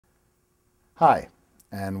Hi,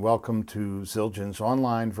 and welcome to Zildjian's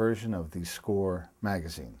online version of the Score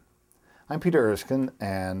Magazine. I'm Peter Erskine,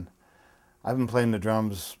 and I've been playing the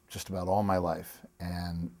drums just about all my life.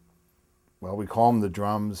 And, well, we call them the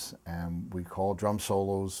drums, and we call drum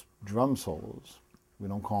solos. We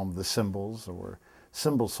don't call them the cymbals or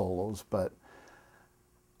cymbal solos, but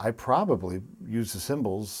I probably use the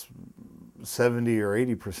cymbals 70 or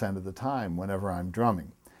 80% of the time whenever I'm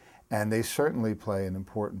drumming. And they certainly play an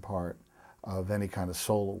important part of any kind of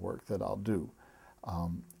solo work that I'll do.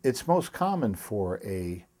 It's most common for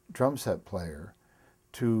a drum set player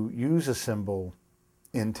to use a cymbal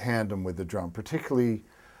in tandem with the drum, particularly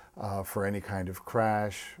for any kind of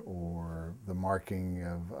crash or the marking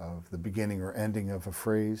of the beginning or ending of a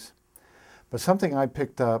phrase. But something I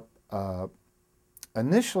picked up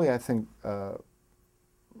initially, I think,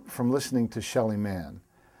 from listening to Shelly Manne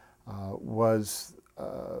was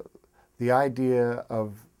the idea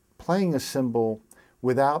of playing a cymbal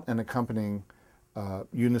without an accompanying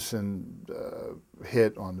unison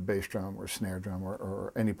hit on the bass drum or snare drum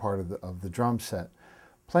or any part of the drum set,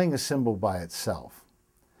 playing a cymbal by itself.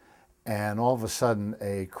 And all of a sudden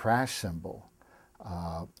a crash cymbal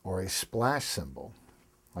or a splash cymbal,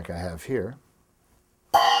 like I have here,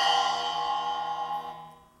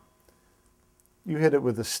 you hit it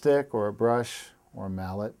with a stick or a brush or a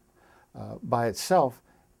mallet by itself,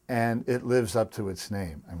 and it lives up to its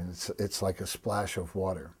name. I mean, it's like a splash of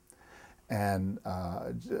water. And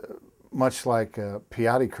much like a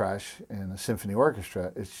Piatti crash in a symphony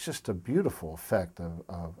orchestra, it's just a beautiful effect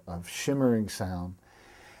of shimmering sound.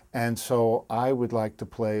 And so I would like to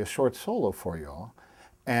play a short solo for y'all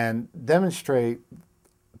and demonstrate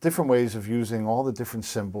different ways of using all the different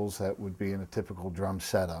cymbals that would be in a typical drum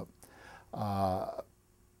setup,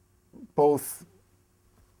 both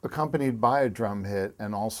accompanied by a drum hit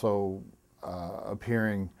and also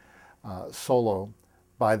appearing solo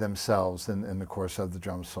by themselves in the course of the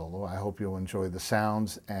drum solo. I hope you'll enjoy the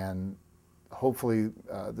sounds, and hopefully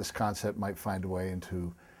this concept might find a way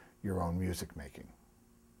into your own music making.